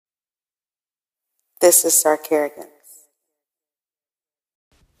This is Sir Kerrigan.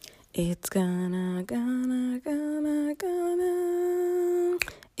 It's gonna,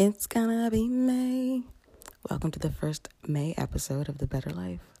 it's gonna be May. Welcome to the first May episode of The Better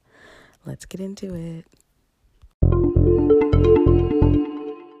Life. Let's get into it.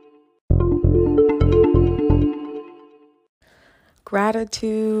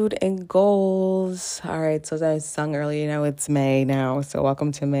 Gratitude and goals. All right, so as I sung earlier, it's May now. So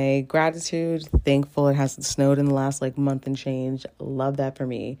welcome to May. Gratitude, thankful it hasn't snowed in the last month and change. Love that for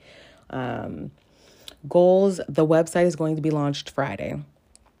me. Goals, the website is going to be launched Friday,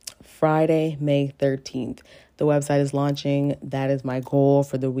 May 13th. The website is launching. That is my goal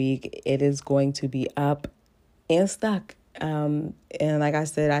for the week. It is going to be up and stuck. And like I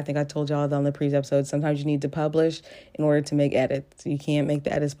said, I think I told y'all on the previous episode, sometimes you need to publish in order to make edits. You can't make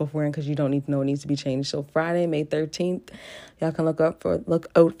the edits beforehand because you don't need to know what needs to be changed. So Friday, May 13th, y'all can look out for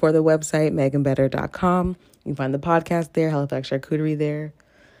the website, meganbetter.com. You can find the podcast there, Halifax Charcuterie there.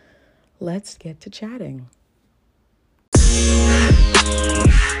 Let's get to chatting.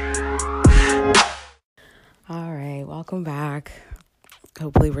 All right, welcome back.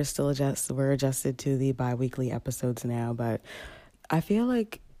 Hopefully we're adjusted to the bi-weekly episodes now, but I feel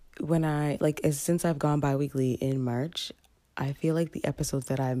like since I've gone bi-weekly in March, I feel like the episodes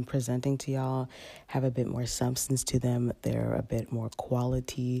that I'm presenting to y'all have a bit more substance to them. They're a bit more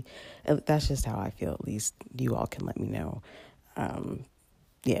quality. That's just how I feel. At least you all can let me know.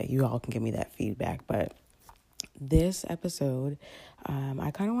 You all can give me that feedback. But this episode,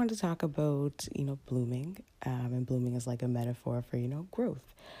 I kind of wanted to talk about, blooming. And blooming is like a metaphor for,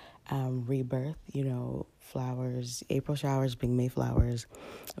 growth, rebirth, flowers, April showers being May flowers.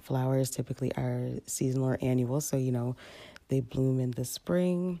 Flowers typically are seasonal or annual. So, they bloom in the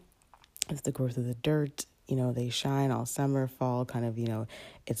spring. It's the growth of the dirt. They shine all summer, fall, kind of,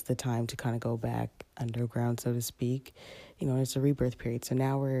 it's the time to kind of go back underground, so to speak. It's a rebirth period. So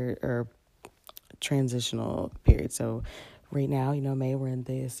now we're transitional period. So right now, May, we're in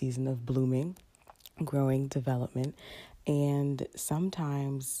the season of blooming, growing, development. And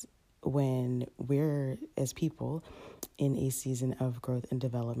sometimes when we're, as people, in a season of growth and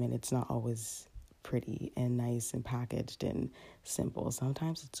development, it's not always pretty and nice and packaged and simple.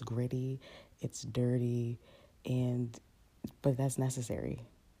 Sometimes it's gritty, it's dirty, but that's necessary.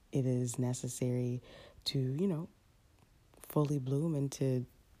 It is necessary to, fully bloom and to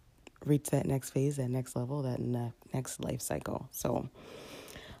reach that next phase, that next level, that next life cycle. So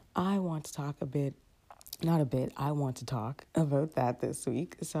I want to talk I want to talk about that this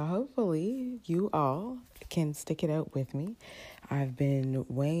week. So hopefully you all can stick it out with me. I've been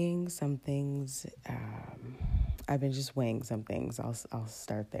weighing some things. I've been just weighing some things. I'll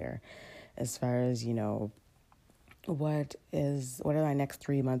start there. As far as, what are my next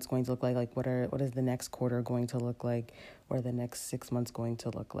 3 months going to look like? Like, what is the next quarter going to look like? What are the next 6 months going to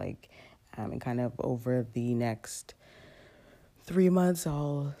look like? And kind of over the next 3 months,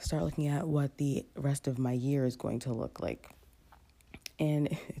 I'll start looking at what the rest of my year is going to look like.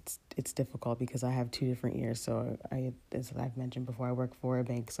 And it's difficult because I have 2 different years. So as I've mentioned before, I work for a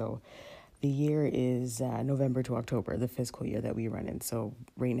bank. So the year is November to October, the fiscal year that we run in. So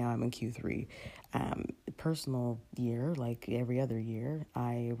right now I'm in Q3. Personal year, like every other year,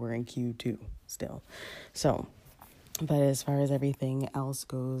 we're in Q2 still. So, but as far as everything else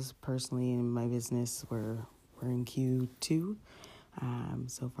goes, personally in my business, we're in Q2.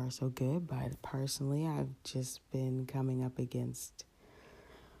 So far so good. But personally, I've just been coming up against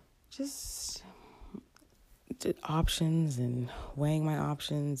just options and weighing my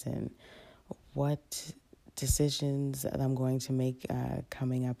options and what decisions that I'm going to make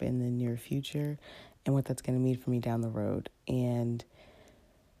coming up in the near future and what that's going to mean for me down the road. And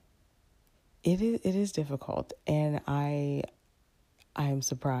it is difficult. And I am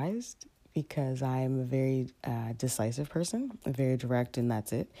surprised because I'm a very decisive person, very direct, and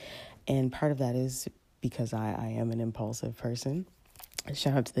that's it. And part of that is because I am an impulsive person.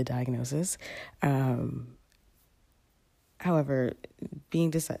 Shout out to the diagnosis. However, being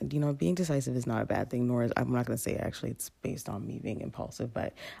decisive is not a bad thing. Nor I'm not going to say actually it's based on me being impulsive,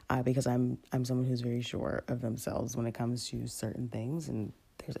 but because I'm someone who's very sure of themselves when it comes to certain things, and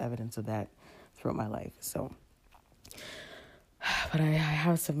there's evidence of that throughout my life. So, but I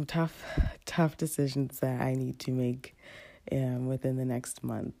have some tough decisions that I need to make within the next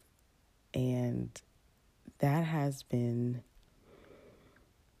month, and that has been.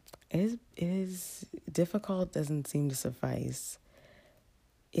 It is difficult, doesn't seem to suffice.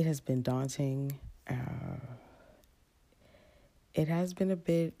 It has been daunting. It has been a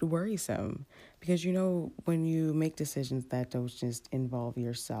bit worrisome because, when you make decisions that don't just involve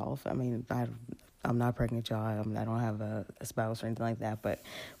yourself, I'm not pregnant, y'all. I don't have a spouse or anything like that. But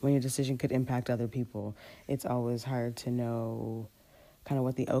when your decision could impact other people, it's always hard to know kind of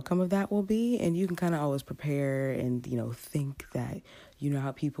what the outcome of that will be. And you can kind of always prepare and, think that you know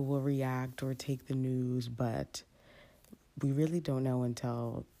how people will react or take the news. But we really don't know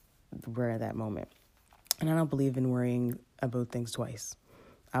until we're at that moment. And I don't believe in worrying about things twice.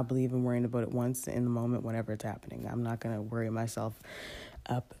 I believe in worrying about it once in the moment whenever it's happening. I'm not going to worry myself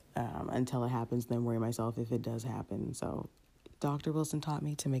up until it happens, then worry myself if it does happen. So Dr. Wilson taught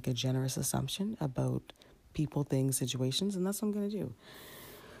me to make a generous assumption about people, things, situations, and that's what I'm going to do.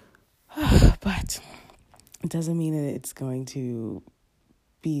 But it doesn't mean that it's going to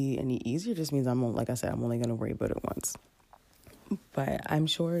be any easier. It just means I'm only going to worry about it once. But I'm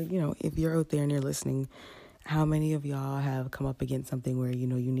sure, if you're out there and you're listening, how many of y'all have come up against something where, you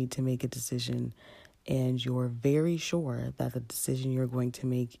need to make a decision and you're very sure that the decision you're going to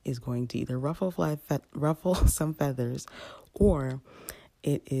make is going to either ruffle some feathers, or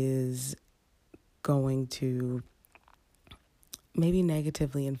it is going to maybe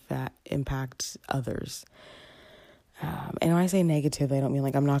negatively impact others. And when I say negative, I don't mean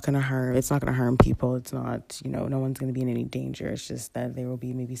like it's not going to harm people. It's not, no one's going to be in any danger. It's just that there will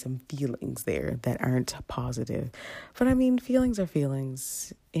be maybe some feelings there that aren't positive. But I mean, feelings are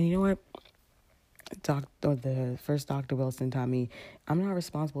feelings. And you know what? The first Dr. Wilson taught me, I'm not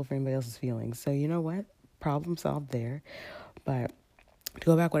responsible for anybody else's feelings. So you know what? Problem solved there. But to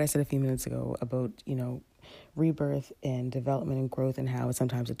go back what I said a few minutes ago about, rebirth and development and growth, and how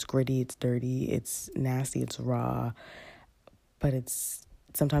sometimes it's gritty, it's dirty, it's nasty, it's raw, but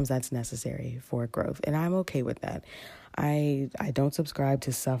sometimes that's necessary for growth. And I'm okay with that. I don't subscribe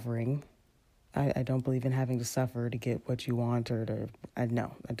to suffering. I don't believe in having to suffer to get what you want I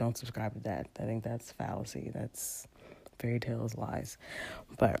don't subscribe to that. I think that's fallacy. That's fairy tales, lies.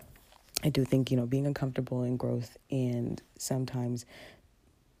 But I do think, being uncomfortable in growth, and sometimes,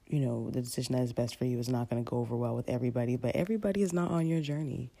 the decision that is best for you is not going to go over well with everybody, but everybody is not on your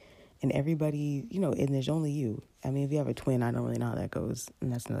journey. And everybody, and there's only you. I mean, if you have a twin, I don't really know how that goes,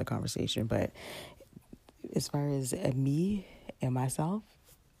 and that's another conversation. But as far as me and myself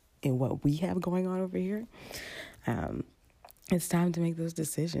and what we have going on over here, it's time to make those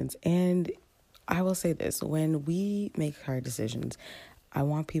decisions. And I will say this, when we make hard decisions, I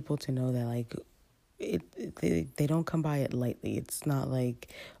want people to know that, they don't come by it lightly. It's not like,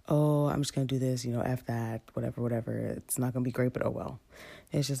 oh, I'm just going to do this, F that, whatever. It's not going to be great, but oh well.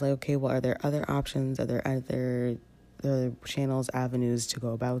 It's just like, okay, well, are there other options? Are there other channels, avenues to go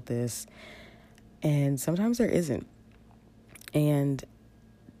about this? And sometimes there isn't. And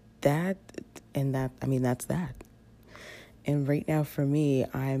that's that. And right now for me,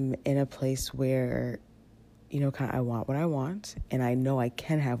 I'm in a place where, I want what I want, and I know I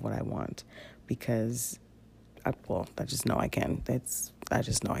can have what I want, because I just know I can. I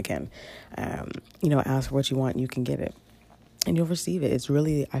just know I can. Ask for what you want and you can get it. And you'll receive it. It's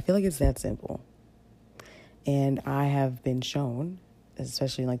really, I feel like it's that simple. And I have been shown,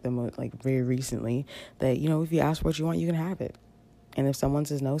 especially very recently, that, if you ask for what you want, you can have it. And if someone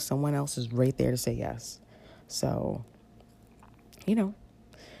says no, someone else is right there to say yes. So,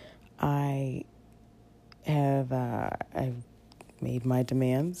 I've made my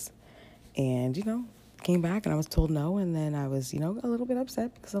demands, and, came back and I was told no. And then I was, a little bit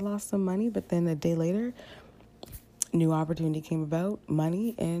upset because I lost some money. But then a day later, new opportunity came about,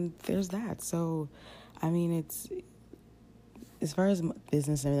 money, and there's that. So, I mean, it's, as far as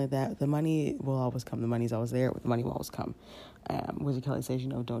business and everything like that, the money will always come. The money's always there. The money will always come. Wizard Kelly says,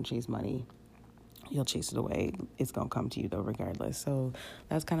 don't chase money. You'll chase it away. It's going to come to you, though, regardless. So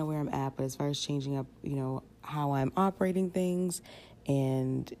that's kind of where I'm at. But as far as changing up, how I'm operating things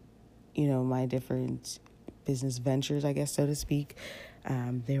and, my different business ventures, I guess, so to speak,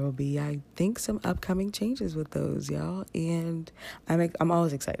 there will be, I think, some upcoming changes with those, y'all. And I'm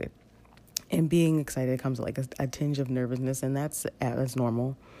always excited. And being excited comes with a tinge of nervousness, and that's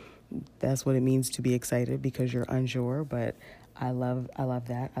normal. That's what it means to be excited, because you're unsure. But I love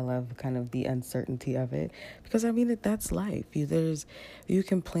that. I love kind of the uncertainty of it, because that's life. You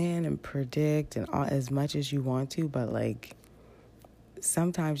can plan and predict and as much as you want to, but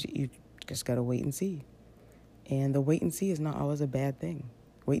sometimes you just gotta wait and see. And the wait and see is not always a bad thing.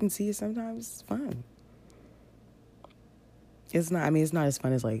 Wait and see is sometimes fun. It's not as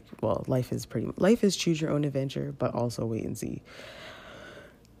fun as life is choose your own adventure, but also wait and see.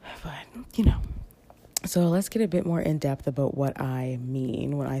 But, so let's get a bit more in depth about what I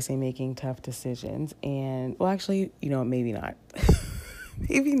mean when I say making tough decisions. And, maybe not.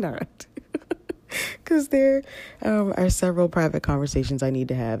 Maybe not. Because because there are several private conversations I need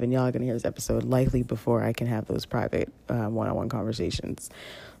to have, and y'all are going to hear this episode likely before I can have those private one-on-one conversations.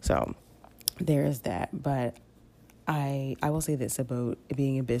 So there is that. But I will say this about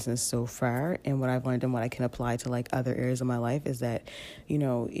being in business so far, and what I've learned and what I can apply to like other areas of my life is that,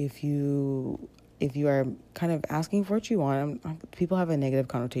 if you are kind of asking for what you want, people have a negative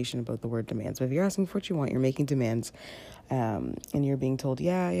connotation about the word demands. But if you're asking for what you want, you're making demands, and you're being told,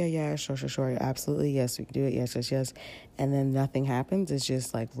 yeah, sure, absolutely, yes, we can do it, yes, and then nothing happens. It's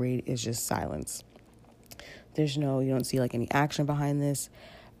just like it's just silence. You don't see like any action behind this.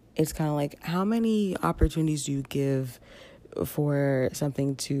 It's kind of like, how many opportunities do you give for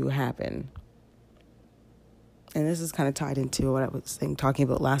something to happen? And this is kind of tied into what I was talking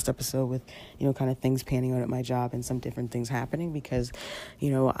about last episode with, kind of things panning out at my job and some different things happening because,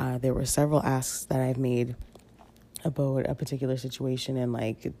 there were several asks that I've made about a particular situation and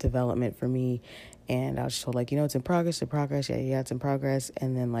like development for me. And I was just told like, it's in progress. Yeah, it's in progress.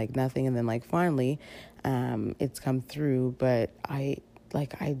 And then like nothing. And then like finally, it's come through. But I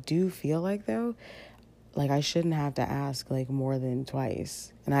do feel like though, like I shouldn't have to ask like more than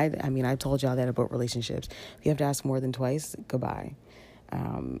twice. And I mean, I told y'all that about relationships. If you have to ask more than twice, goodbye.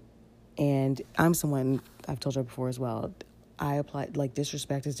 And I'm someone, I've told you before as well, I apply, like,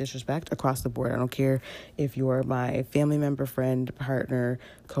 disrespect is disrespect across the board. I don't care if you're my family member, friend, partner,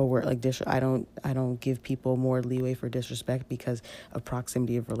 coworker, like I don't give people more leeway for disrespect because of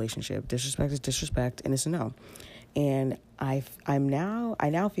proximity of relationship. Disrespect is disrespect, and it's a no. And I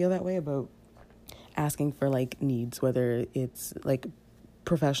now feel that way about asking for like needs, whether it's like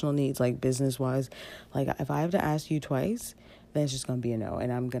professional needs, like business wise. Like if I have to ask you twice, then it's just gonna be a no,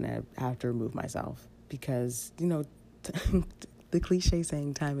 and I'm gonna have to remove myself because the cliche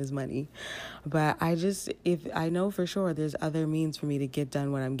saying time is money. But if I know for sure there's other means for me to get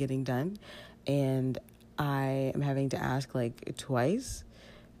done what I'm getting done, and I am having to ask like twice,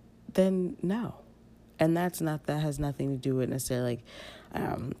 then no. And that has nothing to do with necessarily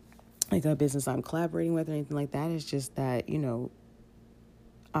like a business I'm collaborating with or anything like that. It's just that,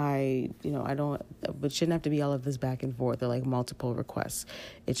 I don't, but shouldn't have to be all of this back and forth or like multiple requests.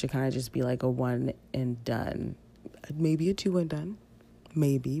 It should kind of just be like a one and done, maybe a two and done,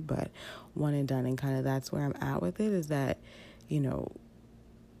 maybe, but one and done. And kind of that's where I'm at with it is that,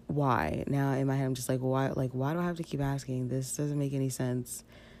 why? Now in my head, I'm just like, why do I have to keep asking? This doesn't make any sense.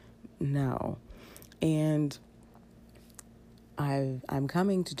 No. And I'm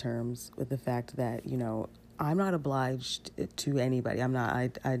coming to terms with the fact that, I'm not obliged to anybody.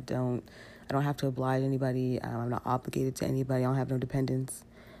 I don't have to oblige anybody. I'm not obligated to anybody. I don't have no dependents.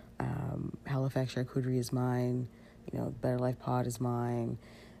 Halifax Charcuterie is mine. Better Life Pod is mine.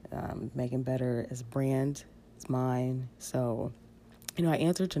 Making Better as a brand is mine. So, I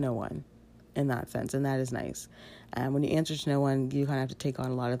answer to no one in that sense, and that is nice. When you answer to no one, you kind of have to take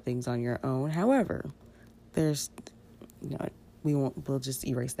on a lot of things on your own. However, there's, we'll just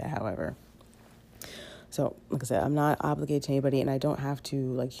erase that, however. So, like I said, I'm not obligated to anybody, and I don't have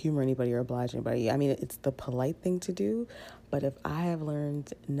to, like, humor anybody or oblige anybody. I mean, it's the polite thing to do, but if I have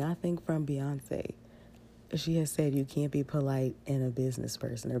learned nothing from Beyonce, she has said you can't be polite and a business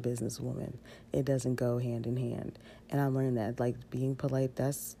person or businesswoman. It doesn't go hand in hand. And I'm learning that, like, being polite,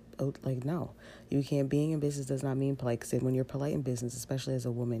 that's, like, no. You can't, being in business does not mean polite. Because when you're polite in business, especially as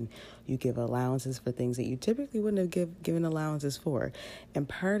a woman, you give allowances for things that you typically wouldn't have given allowances for. And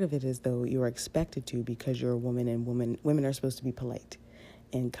part of it is, though, you're expected to because you're a woman, and women are supposed to be polite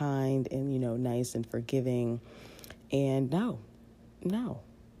and kind and, nice and forgiving. And no.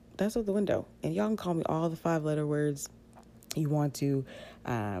 That's out the window. And y'all can call me all the 5-letter words you want to.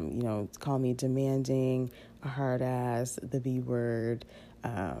 Call me demanding, a hard ass, the B word,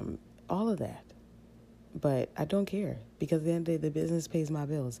 all of that. But I don't care because at the end of the day, the business pays my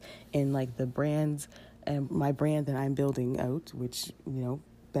bills. And like the brands and my brand that I'm building out, which,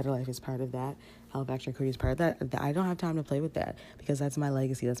 Better Life is part of that. Halifax Charcuterie is part of that. I don't have time to play with that because that's my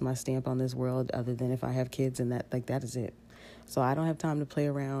legacy. That's my stamp on this world, other than if I have kids, and that is it. So I don't have time to play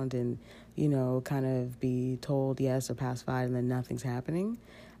around and, kind of be told yes or pacified and then nothing's happening.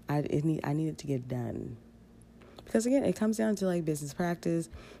 I need it to get done. Because again, it comes down to like business practice,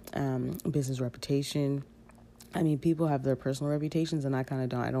 business reputation. I mean, people have their personal reputations, and I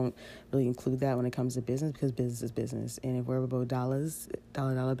don't really include that when it comes to business, because business is business. And if we're about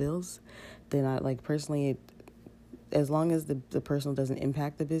dollar bills, then I like personally, as long as the personal doesn't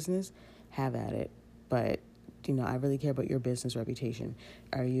impact the business, have at it. But I really care about your business reputation.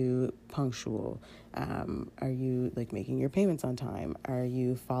 Are you punctual? Are you like making your payments on time? Are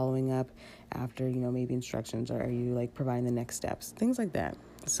you following up after, maybe instructions? Or are you like providing the next steps? Things like that.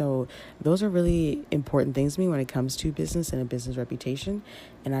 So those are really important things to me when it comes to business and a business reputation.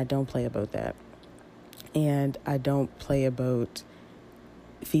 And I don't play about that. And I don't play about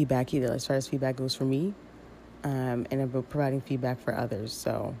feedback either, as far as feedback goes for me, and about providing feedback for others.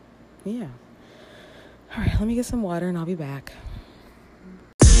 So, yeah. All right, let me get some water and I'll be back.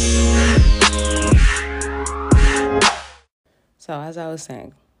 So, as I was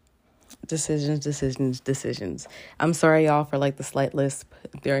saying, decisions. I'm sorry, y'all, for like the slight lisp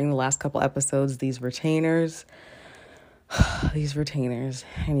during the last couple episodes. These retainers.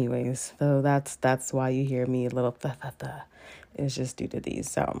 Anyways, so that's why you hear me a little it's just due to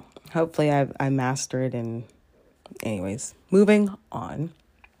these. So hopefully I master it. And anyways, moving on.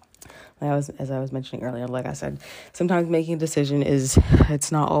 As I was mentioning earlier, like I said, sometimes making a decision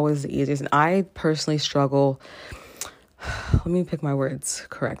it's not always the easiest. And I personally struggle. Let me pick my words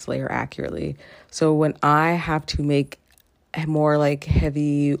correctly or accurately. So when I have to make more like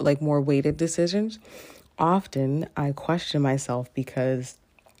heavy, like more weighted decisions, often I question myself because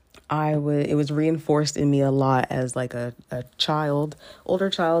it was reinforced in me a lot as like a child, older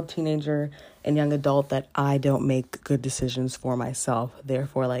child, teenager, and young adult that I don't make good decisions for myself.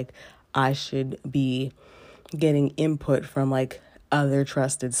 Therefore, like I should be getting input from like other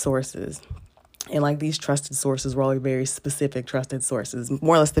trusted sources. And like these trusted sources were all very specific trusted sources.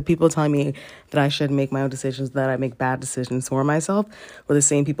 More or less the people telling me that I should make my own decisions, that I make bad decisions for myself, were the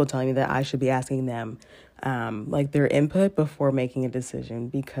same people telling me that I should be asking them like their input before making a decision,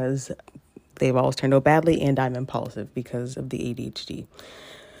 because they've always turned out badly and I'm impulsive because of the ADHD.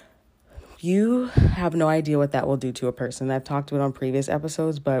 You have no idea what that will do to a person. I've talked about it on previous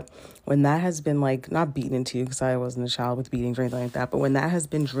episodes, but when that has been like, not beaten into you because I wasn't a child with beatings or anything like that, but when that has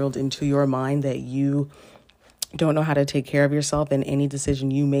been drilled into your mind that you don't know how to take care of yourself and any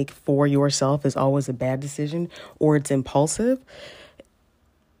decision you make for yourself is always a bad decision or it's impulsive,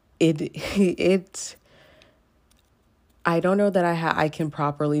 I don't know that I can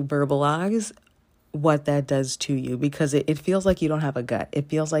properly verbalize what that does to you, because it feels like you don't have a gut. It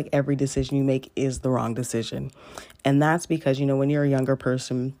feels like every decision you make is the wrong decision. And that's because, when you're a younger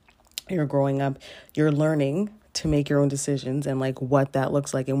person, you're growing up, you're learning to make your own decisions and like what that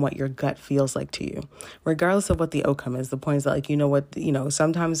looks like and what your gut feels like to you, regardless of what the outcome is. The point is that like,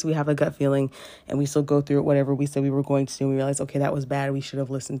 sometimes we have a gut feeling and we still go through whatever we said we were going to do. And we realize, okay, that was bad. We should have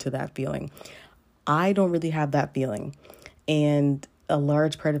listened to that feeling. I don't really have that feeling. And a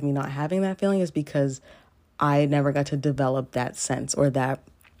large part of me not having that feeling is because I never got to develop that sense or that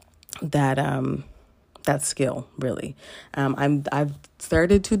skill, really. I've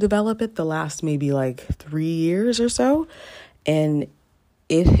started to develop it the last maybe like 3 years or so. And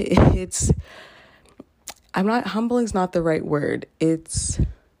it's, humbling's not the right word. It's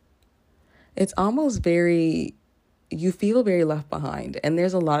almost you feel very left behind. And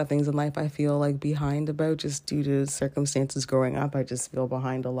there's a lot of things in life I feel like behind about just due to circumstances growing up. I just feel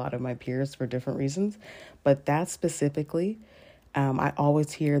behind a lot of my peers for different reasons. But that specifically, I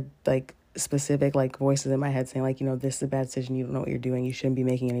always hear like specific like voices in my head saying like, this is a bad decision. You don't know what you're doing. You shouldn't be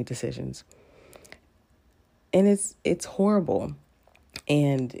making any decisions. And it's horrible.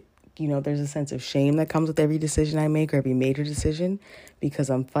 And there's a sense of shame that comes with every decision I make or every major decision, because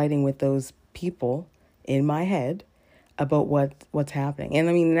I'm fighting with those people in my head about what's happening. And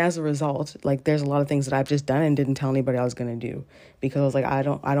I mean, as a result, like there's a lot of things that I've just done and didn't tell anybody I was going to do, because I was like, I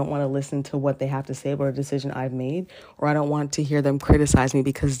don't want to listen to what they have to say about a decision I've made, or I don't want to hear them criticize me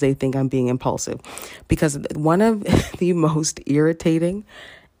because they think I'm being impulsive. Because one of the most irritating,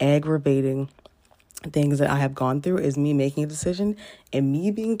 aggravating things that I have gone through is me making a decision and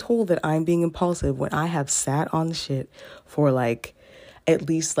me being told that I'm being impulsive when I have sat on the shit for like at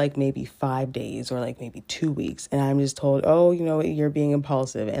least like maybe 5 days or like maybe 2 weeks. And I'm just told, oh, you're being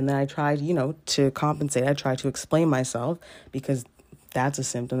impulsive. And then I tried, to compensate. I tried to explain myself, because that's a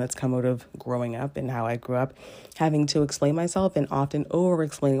symptom that's come out of growing up and how I grew up, having to explain myself and often over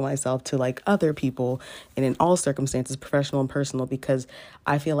explaining myself to like other people and in all circumstances, professional and personal, because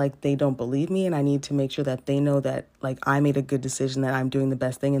I feel like they don't believe me and I need to make sure that they know that like I made a good decision, that I'm doing the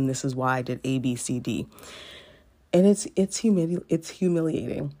best thing. And this is why I did A, B, C, D. And it's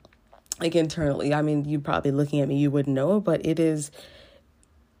humiliating, like internally. I mean, you probably looking at me, you wouldn't know, but it's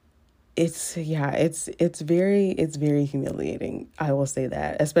very humiliating. I will say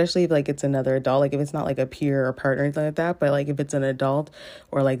that, especially if like it's another adult, like if it's not like a peer or partner or anything like that, but like if it's an adult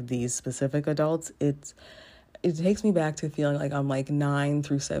or like these specific adults, it takes me back to feeling like I'm like 9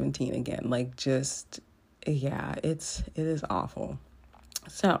 through 17 again. Like just, it is awful.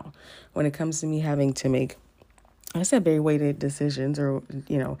 So when it comes to me having to make I said very weighted decisions, or,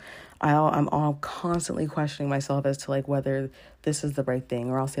 I'm all constantly questioning myself as to like whether this is the right thing.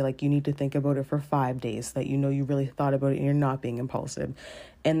 Or I'll say like, you need to think about it for 5 days so that you really thought about it and you're not being impulsive.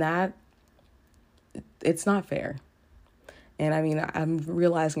 And that, it's not fair. And I mean, I'm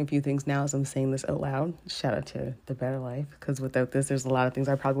realizing a few things now as I'm saying this out loud. Shout out to The Better Life, because without this, there's a lot of things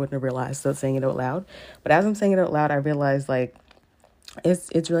I probably wouldn't have realized without saying it out loud. But as I'm saying it out loud, I realize like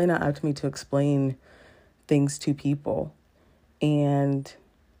it's really not up to me to explain things to people. And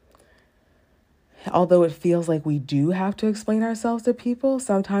although it feels like we do have to explain ourselves to people,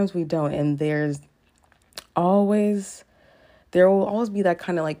 sometimes we don't. And always there will always be that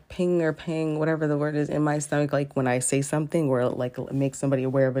kind of like ping or pang, whatever the word is, in my stomach, like when I say something or like make somebody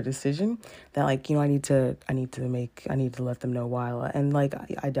aware of a decision that like, I need to let them know why. And like,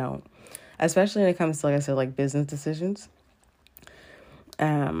 I don't, especially when it comes to, like I said, like business decisions.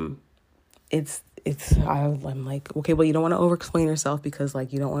 I'm like, okay, well, you don't want to over-explain yourself because,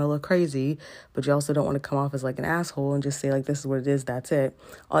 like, you don't want to look crazy, but you also don't want to come off as, like, an asshole and just say, like, this is what it is, that's it.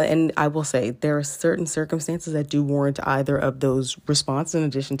 And I will say, there are certain circumstances that do warrant either of those responses in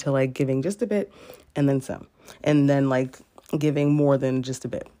addition to, like, giving just a bit and then some. And then, like, giving more than just a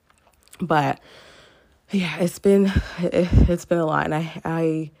bit. But, yeah, it's been a lot. And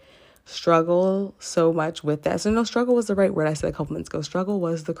I struggle so much with that. So no, struggle was the right word. I said a couple minutes ago. Struggle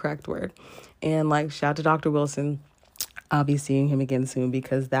was the correct word. And like, shout out to Dr. Wilson. I'll be seeing him again soon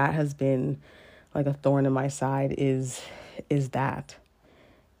because that has been like a thorn in my side is that.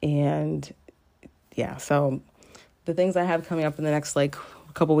 And yeah, so the things I have coming up in the next like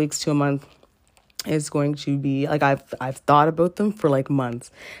a couple weeks to a month is going to be like, I've thought about them for like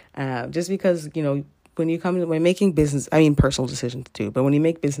months, just because, when making personal decisions too, but when you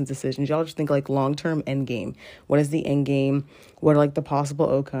make business decisions, y'all just think like long-term end game. What is the end game? What are like the possible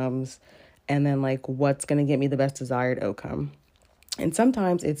outcomes? And then like, what's going to get me the best desired outcome? And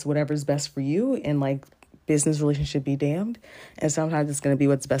sometimes it's whatever's best for you and like business relationship be damned. And sometimes it's going to be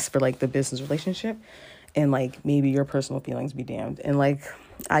what's best for like the business relationship and like maybe your personal feelings be damned. And like,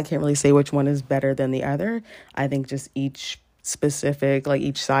 I can't really say which one is better than the other. I think just each specific, like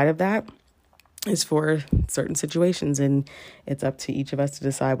each side of that is for certain situations, and it's up to each of us to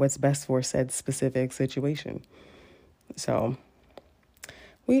decide what's best for said specific situation. So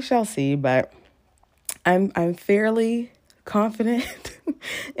we shall see, but I'm fairly confident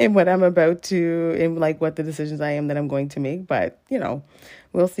in what I'm about to, in like what the decisions that I'm going to make, but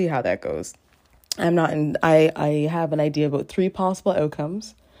we'll see how that goes. I have an idea about 3 possible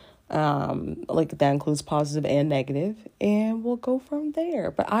outcomes. Like that includes positive and negative, and we'll go from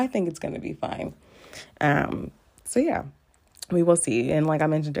there. But I think it's going to be fine. So yeah, we will see. And like I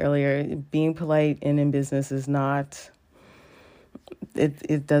mentioned earlier, being polite and in business is not,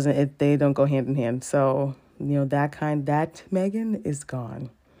 they don't go hand in hand. So, that Megan is gone.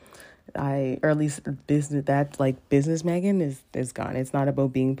 Or at least business Megan is gone. It's not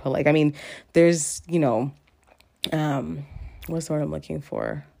about being polite. I mean, there's, what's the word I'm looking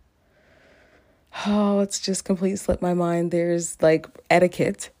for? Oh, it's just completely slipped my mind. There's like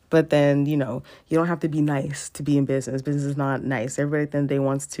etiquette, but then, you don't have to be nice to be in business. Business is not nice. Everybody at the end of the day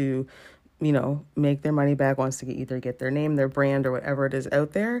wants to, make their money back, wants to either get their name, their brand, or whatever it is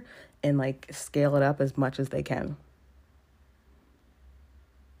out there and like scale it up as much as they can.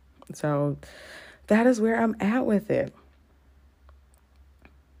 So that is where I'm at with it.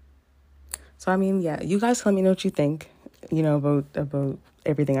 So, I mean, yeah, you guys let me know what you think, about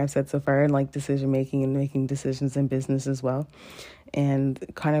everything I've said so far, and like decision making and making decisions in business as well, and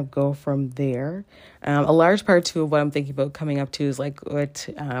kind of go from there. A large part too of what I'm thinking about coming up to is like what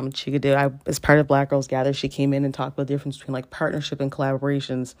Chika did. As part of Black Girls Gather, she came in and talked about the difference between like partnership and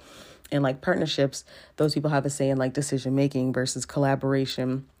collaborations. And like partnerships, those people have a say in like decision making, versus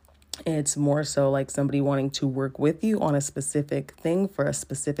collaboration. It's more so like somebody wanting to work with you on a specific thing for a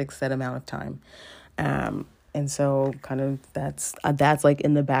specific set amount of time. And so kind of that's like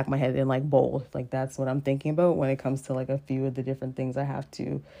in the back of my head in like bold, like that's what I'm thinking about when it comes to like a few of the different things I have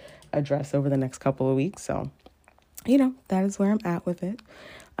to address over the next couple of weeks. So, that is where I'm at with it.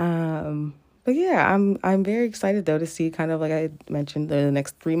 But yeah, I'm very excited though to see kind of like I mentioned the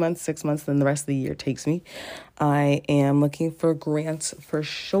next 3 months, 6 months, then the rest of the year takes me. I am looking for grants for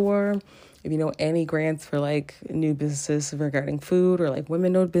sure. If you know any grants for like new businesses regarding food, or like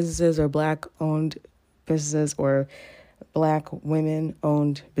women-owned businesses, or Black-owned businesses, or Black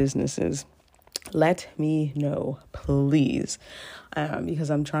women-owned businesses, let me know, please. Because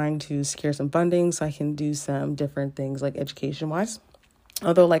I'm trying to secure some funding so I can do some different things like education-wise.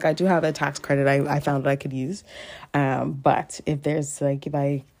 Although, like, I do have a tax credit I found that I could use. But if there's, like, if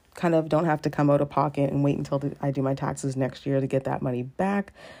I kind of don't have to come out of pocket and wait until I do my taxes next year to get that money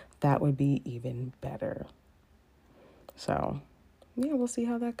back, that would be even better. So, yeah, we'll see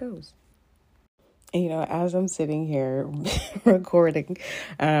how that goes. And, as I'm sitting here recording,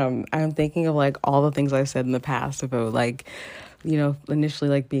 I'm thinking of like all the things I said in the past about like, initially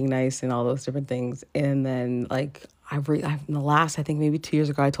like being nice and all those different things. And then like in the last, I think maybe 2 years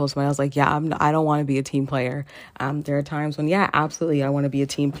ago, I told somebody, I was like, yeah, I don't want to be a team player. There are times when, yeah, absolutely, I want to be a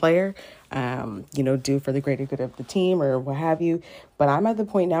team player, do for the greater good of the team or what have you. But I'm at the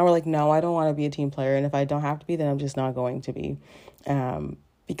point now where like, no, I don't want to be a team player. And if I don't have to be, then I'm just not going to be.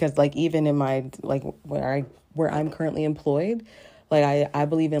 Because like even in my like where I'm currently employed, like I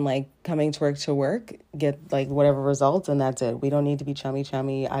believe in like coming to work, get like whatever results, and that's it. We don't need to be chummy.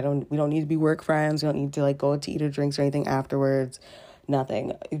 We don't need to be work friends. We don't need to like go to eat or drinks or anything afterwards.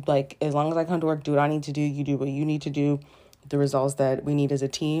 Nothing. Like as long as I come to work, do what I need to do. You do what you need to do. The results that we need as a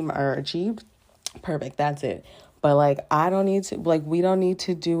team are achieved. Perfect. That's it. But like, we don't need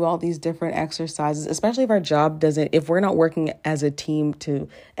to do all these different exercises, especially if our job if we're not working as a team to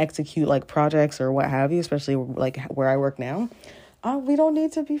execute like projects or what have you, especially like where I work now. We don't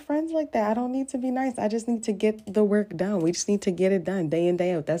need to be friends like that. I don't need to be nice. I just need to get the work done. We just need to get it done day in,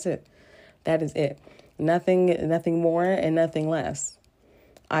 day out. That's it. That is it. Nothing more and nothing less.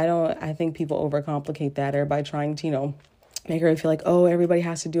 I think people overcomplicate that or by trying to, make her feel like, oh, everybody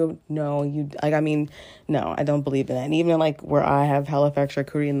has to do it. No, no, I don't believe in that. And even like where I have Halifax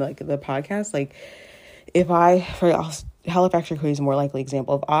Charcuterie in like the podcast, like Halifax Charcuterie is a more likely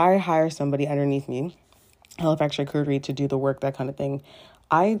example. If I hire somebody underneath me, Halifax Charcuterie, to do the work, that kind of thing,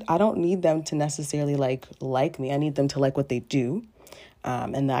 I don't need them to necessarily like me. I need them to like what they do,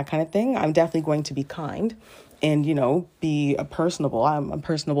 and that kind of thing. I'm definitely going to be kind and, be personable. I'm a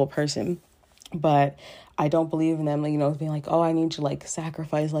personable person. But I don't believe in them, being like, oh, I need to like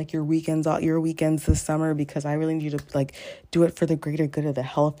sacrifice like your weekends this summer because I really need you to like do it for the greater good of the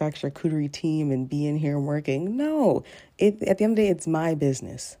Halifax Charcuterie team and be in here working. No, at the end of the day, it's my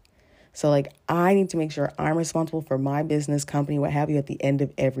business. So like I need to make sure I'm responsible for my business, company, what have you, at the end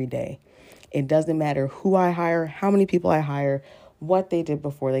of every day. It doesn't matter who I hire, how many people I hire, what they did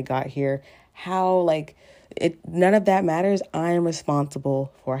before they got here, none of that matters. I am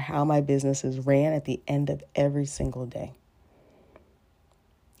responsible for how my business is ran at the end of every single day.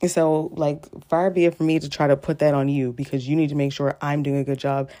 So, like, far be it for me to try to put that on you because you need to make sure I'm doing a good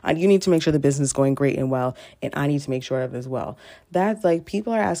job. You need to make sure the business is going great and well, and I need to make sure of it as well. That's like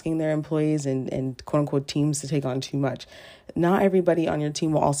people are asking their employees and quote unquote teams to take on too much. Not everybody on your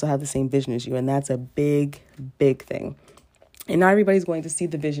team will also have the same vision as you, and that's a big, big thing. And not everybody's going to see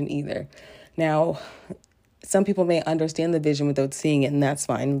the vision either. Now, some people may understand the vision without seeing it, and that's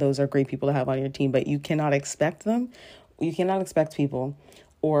fine. Those are great people to have on your team, but you cannot expect them. You cannot expect people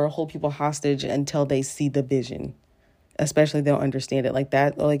or hold people hostage until they see the vision, especially if they don't understand it like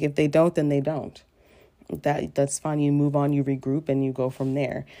that. Like if they don't, then they don't. That's fine. You move on, you regroup, and you go from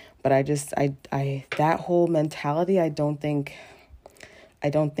there. But I that whole mentality, I don't think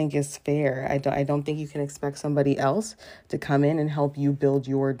is fair. I don't think you can expect somebody else to come in and help you build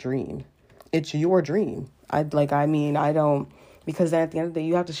your dream. It's your dream. I don't, because then at the end of the day,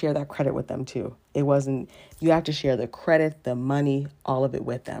 you have to share that credit with them too. You have to share the credit, the money, all of it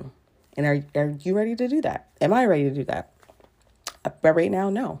with them. And are you ready to do that? Am I ready to do that? But right now,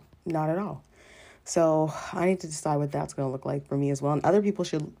 no, not at all. So I need to decide what that's going to look like for me as well. And other people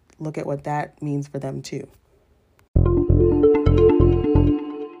should look at what that means for them too.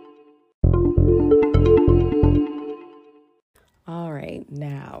 All right,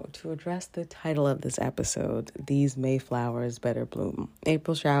 now to address the title of this episode, These Mayflowers Better Bloom.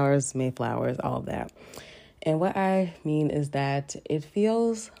 April showers, Mayflowers, all of that. And what I mean is that it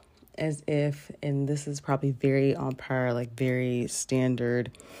feels as if, and this is probably very on par, like very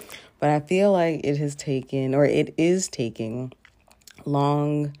standard, but I feel like it is taking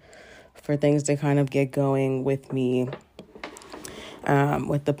long for things to kind of get going with me.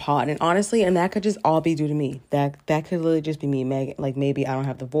 With the pod, and honestly, and that could just all be due to me. That could literally just be me. Like maybe I don't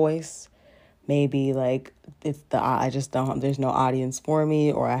have the voice. Maybe like I just don't. There's no audience for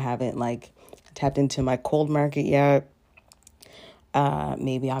me, or I haven't like tapped into my cold market yet.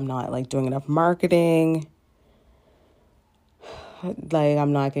 Maybe I'm not like doing enough marketing. Like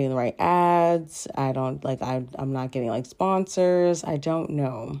I'm not getting the right ads. I'm not getting like sponsors. I don't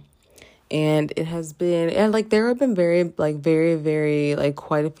know. And it has been, and like there have been very, like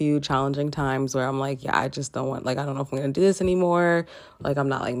quite a few challenging times where I'm like, yeah, I just don't want, like, I don't know if I'm going to do this anymore. Like, I'm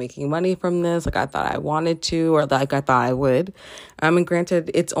not like making money from this. Like, I thought I wanted to, or like I thought I would. And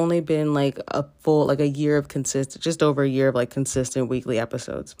granted, it's only been like a full, like a year of just over a year of like consistent weekly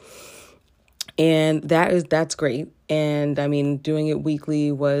episodes. And that's great. And I mean, doing it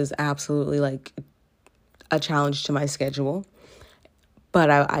weekly was absolutely like a challenge to my schedule, but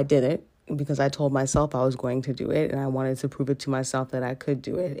I did it because I told myself I was going to do it, and I wanted to prove it to myself that I could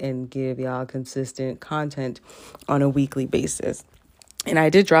do it and give y'all consistent content on a weekly basis. And I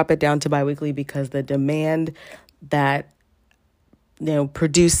did drop it down to bi-weekly because the demand that,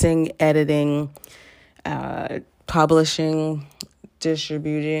 producing, editing, publishing,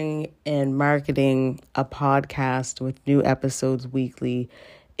 distributing, and marketing a podcast with new episodes weekly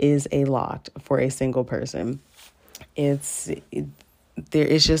is a lot for a single person. There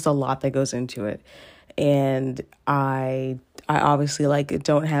is just a lot that goes into it. And I obviously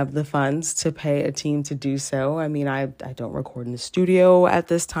don't have the funds to pay a team to do so. I mean, I don't record in the studio at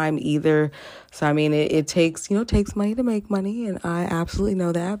this time either. So I mean, it takes money to make money, and I absolutely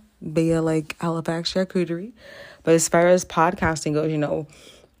know that via like Halifax Charcuterie. But as far as podcasting goes,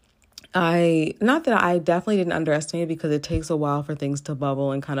 I definitely didn't underestimate it because it takes a while for things to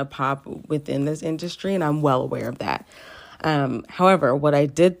bubble and kind of pop within this industry, and I'm well aware of that. However, what I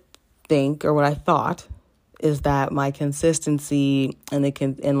did think, or what I thought, is that my consistency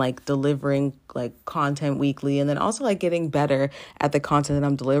and like delivering like content weekly, and then also like getting better at the content that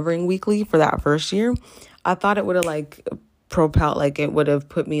I'm delivering weekly for that first year, I thought it would have like propelled, like it would have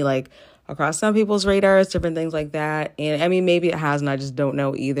put me like across some people's radars, different things like that. And I mean, maybe it has, and I just don't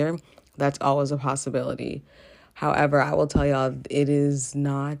know either. That's always a possibility. However, I will tell y'all, it is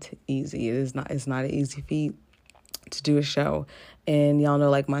not easy. It's not an easy feat to do a show. And y'all know,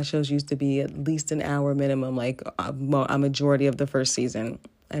 like, my shows used to be at least an hour minimum, like a majority of the first season,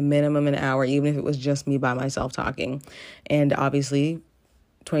 a minimum an hour, even if it was just me by myself talking. And obviously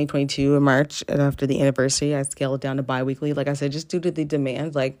 2022 in March, after the anniversary, I scaled it down to bi-weekly. Like I said, just due to the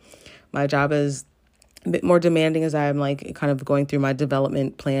demand, like my job is a bit more demanding as I'm like kind of going through my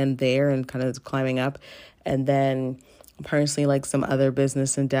development plan there and kind of climbing up. And then personally, like some other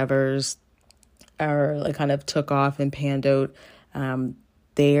business endeavors are like kind of took off and panned out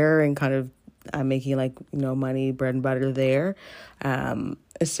there, and kind of I'm making like, money, bread and butter there.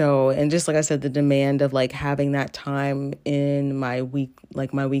 So, and just like I said, the demand of like having that time in my week,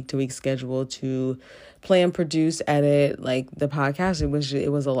 like my week to week schedule to plan, produce, edit, like the podcast, it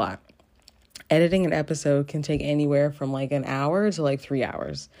was a lot. Editing an episode can take anywhere from like an hour to like 3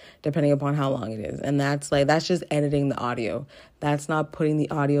 hours, depending upon how long it is. And that's just editing the audio. That's not putting the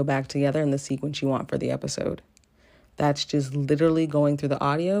audio back together in the sequence you want for the episode. That's just literally going through the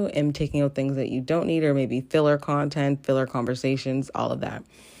audio and taking out things that you don't need, or maybe filler content, filler conversations, all of that.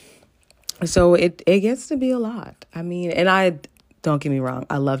 So it gets to be a lot. I mean, and don't get me wrong,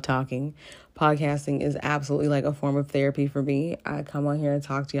 I love talking. Podcasting is absolutely like a form of therapy for me. I come on here and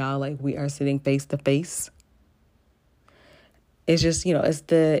talk to y'all like we are sitting face to face. It's just, it's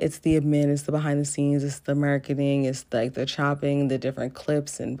the admin, it's the behind the scenes, it's the marketing, it's like the chopping, the different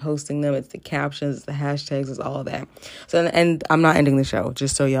clips and posting them, it's the captions, it's the hashtags, it's all of that. So, and I'm not ending the show,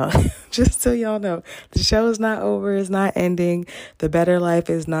 just so y'all know. The show is not over, it's not ending. The Better Life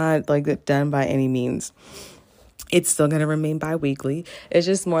is not like done by any means. It's still going to remain bi-weekly. It's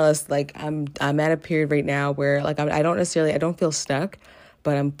just more or less like I'm at a period right now where like I don't feel stuck,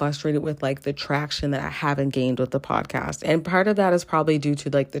 but I'm frustrated with like the traction that I haven't gained with the podcast. And part of that is probably due to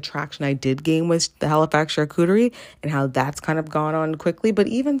like the traction I did gain with the Halifax Charcuterie and how that's kind of gone on quickly. But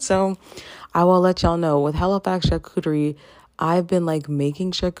even so, I will let y'all know with Halifax Charcuterie, I've been like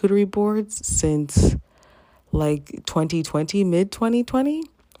making charcuterie boards since like 2020, mid 2020.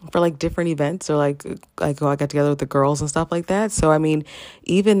 For like different events, or like I got together with the girls and stuff like that. So I mean,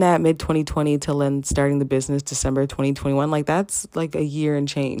 even that mid 2020 till then starting the business December 2021, like that's like a year and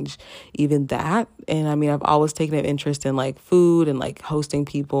change, even that. And I mean, I've always taken an interest in like food and like hosting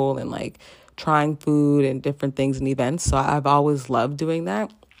people and like trying food and different things and events. So I've always loved doing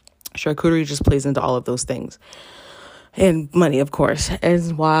that. Charcuterie just plays into all of those things, and money, of course.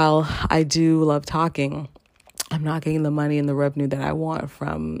 And while I do love talking, I'm not getting the money and the revenue that I want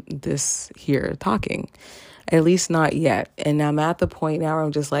from this here talking, at least not yet. And I'm at the point now where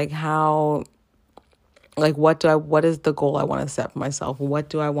I'm just like, what is the goal I want to set for myself? What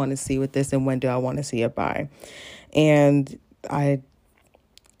do I want to see with this, and when do I want to see it by? And I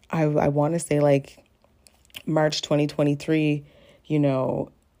want to say like March 2023,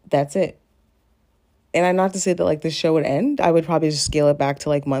 that's it. And I'm not to say that like the show would end. I would probably just scale it back to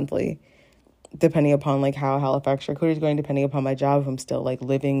like monthly. depending upon like how Halifax Charcuterie is going, depending upon my job, if I'm still like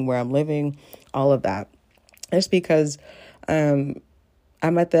living where I'm living, all of that. Just because I'm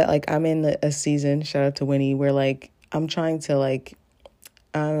in a season, shout out to Winnie, where like I'm trying to,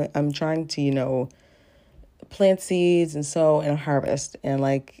 plant seeds and sow and harvest. And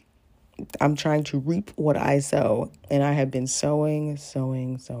like I'm trying to reap what I sow. And I have been sowing.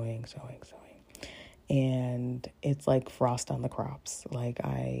 And it's like frost on the crops. Like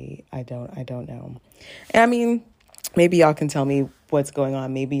I don't know. And I mean, maybe y'all can tell me what's going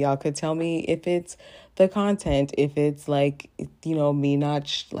on. Maybe y'all could tell me if it's the content, if it's like, me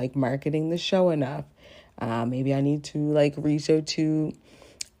not like marketing the show enough. Maybe I need to like reach out to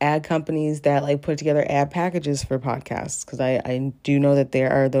ad companies that like put together ad packages for podcasts, because I do know that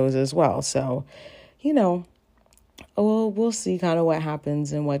there are those as well. So, we'll see kind of what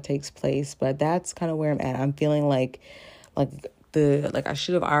happens and what takes place. But that's kind of where I'm at. I'm feeling like I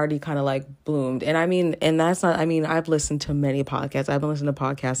should have already kind of like bloomed. And I mean, and that's not, I mean, I've listened to many podcasts. I've been listening to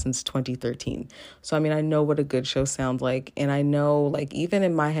podcasts since 2013. So, I mean, I know what a good show sounds like. And I know, like, even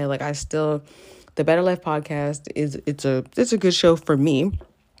in my head, like the Better Life podcast it's a good show for me.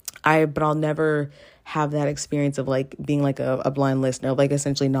 But I'll never have that experience of like being like a blind listener, like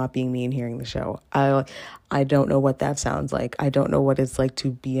essentially not being me and hearing the show. I don't know what that sounds like. I don't know what it's like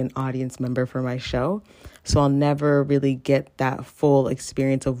to be an audience member for my show. So I'll never really get that full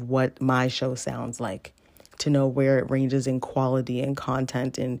experience of what my show sounds like, to know where it ranges in quality and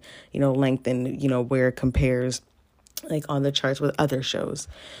content and, length and, where it compares like on the charts with other shows.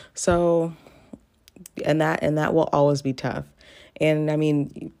 So, and that will always be tough. And I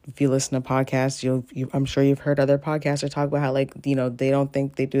mean, if you listen to podcasts, I'm sure you've heard other podcasters talk about how like, they don't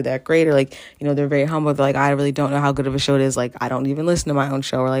think they do that great, or like, they're very humble. They're like, I really don't know how good of a show it is. Like, I don't even listen to my own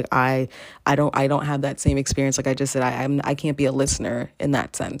show, or like, I don't have that same experience. Like I just said, I can't be a listener in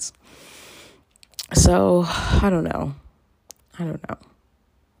that sense. So I don't know,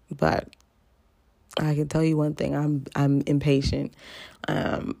 but I can tell you one thing, I'm impatient.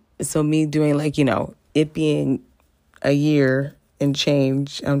 So me doing like, it being a year and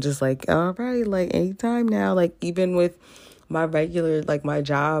change, I'm just like, all right, like anytime now, like even with my regular, like my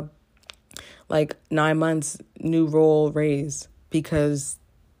job, like 9 months, new role raise, because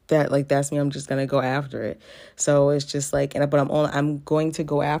that's me. I'm just going to go after it. So it's just like, but I'm going to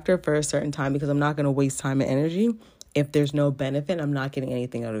go after it for a certain time, because I'm not going to waste time and energy. If there's no benefit, I'm not getting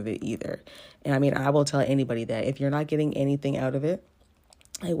anything out of it either. And I mean, I will tell anybody that if you're not getting anything out of it,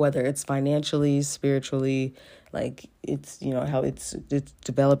 like whether it's financially, spiritually, like it's, how it's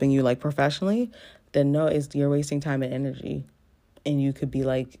developing you like professionally, then no, you're wasting time and energy. And you could be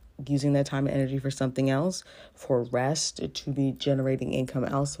like using that time and energy for something else, for rest, to be generating income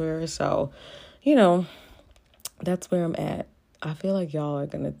elsewhere. So, that's where I'm at. I feel like y'all are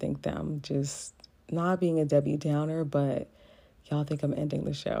going to think that I'm just not being a Debbie Downer, but y'all think I'm ending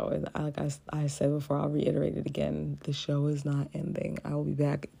the show. And like I said before, I'll reiterate it again. The show is not ending. I will be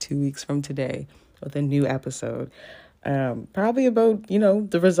back 2 weeks from today with a new episode. Probably about,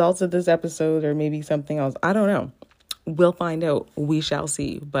 the results of this episode, or maybe something else. I don't know. We'll find out. We shall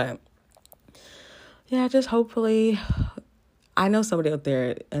see. But yeah, just hopefully, I know somebody out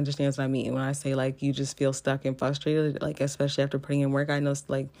there understands what I mean when I say like you just feel stuck and frustrated, like especially after putting in work. I know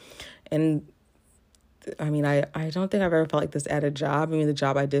like, and I mean, I don't think I've ever felt like this at a job. I mean, the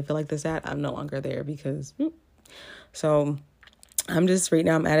job I did feel like this at, I'm no longer there because, so I'm just, right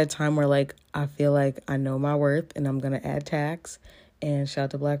now I'm at a time where like, I feel like I know my worth, and I'm going to add tax. And shout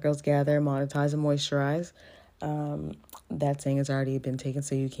out to Black Girls Gather, monetize and moisturize. That saying has already been taken,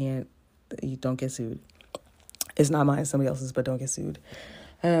 so you don't get sued. It's not mine, somebody else's, but don't get sued.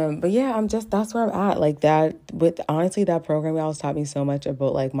 But yeah, that's where I'm at. Like that, honestly, that program y'all taught me so much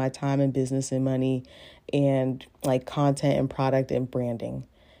about like my time and business and money, and like content and product and branding.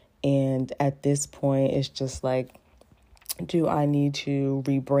 And at this point, it's just like, do I need to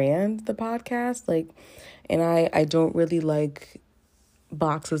rebrand the podcast? Like, and I don't really like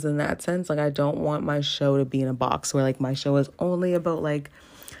boxes in that sense. Like, I don't want my show to be in a box where like my show is only about like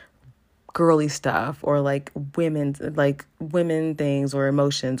girly stuff, or like women things, or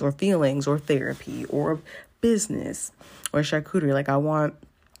emotions, or feelings, or therapy, or business, or charcuterie. Like I want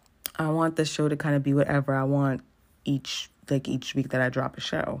the show to kind of be whatever I want each week that I drop a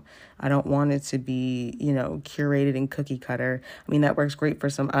show. I don't want it to be, curated and cookie cutter. I mean, that works great for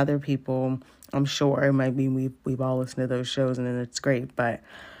some other people. I'm sure it might be, we've all listened to those shows and then it's great, but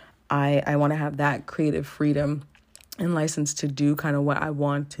I want to have that creative freedom and license to do kind of what I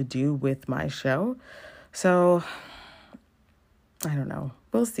want to do with my show. So I don't know.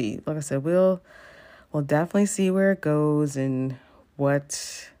 We'll see. Like I said, we'll definitely see where it goes and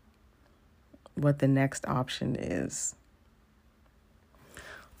what what the next option is.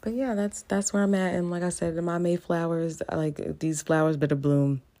 But yeah, that's where I'm at. And like I said, my Mayflowers, like these flowers better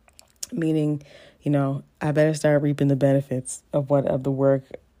bloom, meaning, I better start reaping the benefits of the work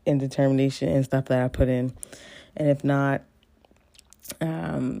and determination and stuff that I put in. And if not,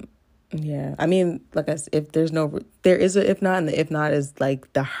 yeah, I mean, like I said, there is a if not, and the if not is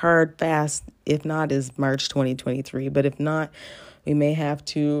like the hard fast. If not is March 2023, but if not, we may have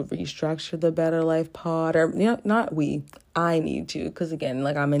to restructure the Better Life Pod, or not we. I need to, because again,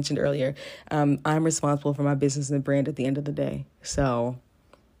 like I mentioned earlier, I'm responsible for my business and brand at the end of the day. So,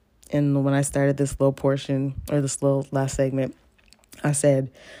 and when I started this little portion or this little last segment, I said,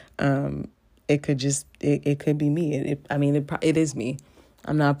 it could be me. It is me.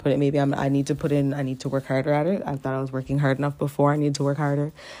 I'm not putting, I need to work harder at it. I thought I was working hard enough before. I need to work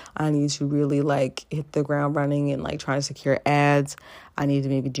harder. I need to really like hit the ground running and like try to secure ads. I need to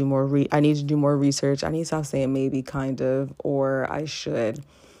maybe do more research. I need to stop saying maybe, kind of, or I should.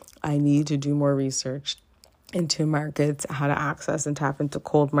 I need to do more research into markets, how to access and tap into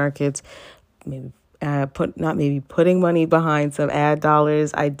cold markets, maybe putting money behind some ad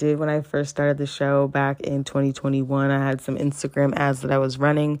dollars. I did when I first started the show back in 2021. I had some Instagram ads that I was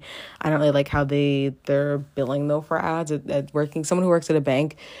running. I don't really like how they're billing though for ads at working. Someone who works at a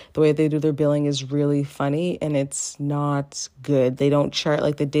bank, the way they do their billing is really funny and it's not good. They don't chart,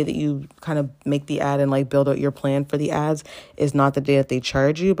 like the day that you kind of make the ad and like build out your plan for the ads is not the day that they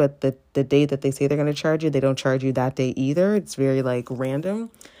charge you, but the day that they say they're going to charge you, they don't charge you that day either. It's very like random.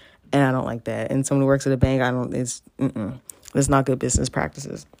 And I don't like that. And someone who works at a bank, it's not good business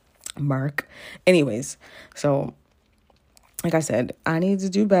practices. Mark. Anyways, so like I said, I need to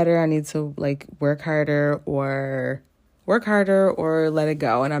do better. I need to like work harder or let it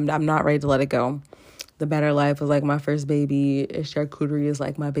go. And I'm not ready to let it go. The Better Life was like my first baby. Charcuterie is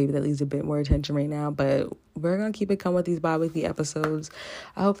like my baby that needs a bit more attention right now. But we're going to keep it coming with these bi-weekly episodes.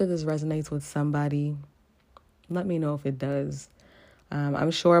 I hope that this resonates with somebody. Let me know if it does.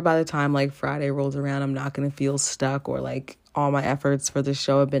 I'm sure by the time like Friday rolls around, I'm not going to feel stuck or like all my efforts for the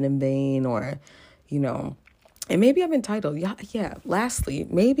show have been in vain or, and maybe I'm entitled. Yeah. Lastly,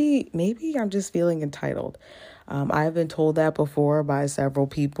 maybe I'm just feeling entitled. I've been told that before by several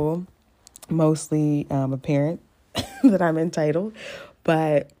people, mostly a parent, that I'm entitled,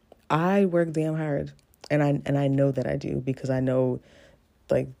 but I work damn hard and I know that I do because I know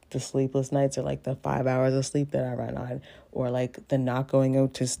like the sleepless nights or like the 5 hours of sleep that I run on, or like the not going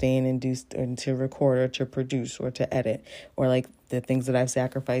out to stand and do and to record or to produce or to edit, or like the things that I've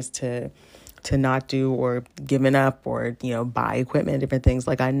sacrificed to not do or given up or, buy equipment, different things.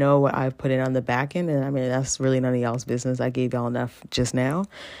 Like I know what I've put in on the back end, and I mean, that's really none of y'all's business. I gave y'all enough just now.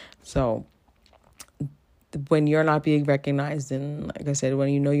 So when you're not being recognized, and like I said, when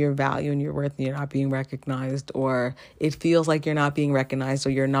you know your value and your worth and you're not being recognized, or it feels like you're not being recognized, or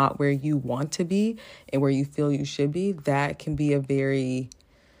you're not where you want to be and where you feel you should be, that can be a very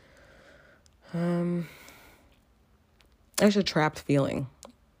it's a trapped feeling,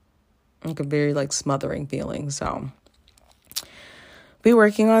 like a very like smothering feeling. So be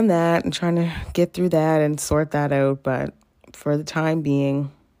working on that and trying to get through that and sort that out. But for the time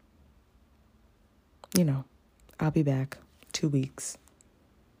being, I'll be back 2 weeks.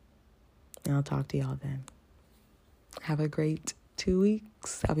 And I'll talk to y'all then. Have a great 2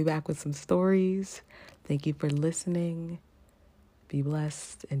 weeks. I'll be back with some stories. Thank you for listening. Be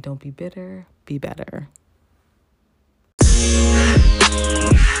blessed and don't be bitter. Be better.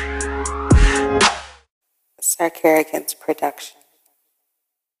 Sarah Kerrigan's production.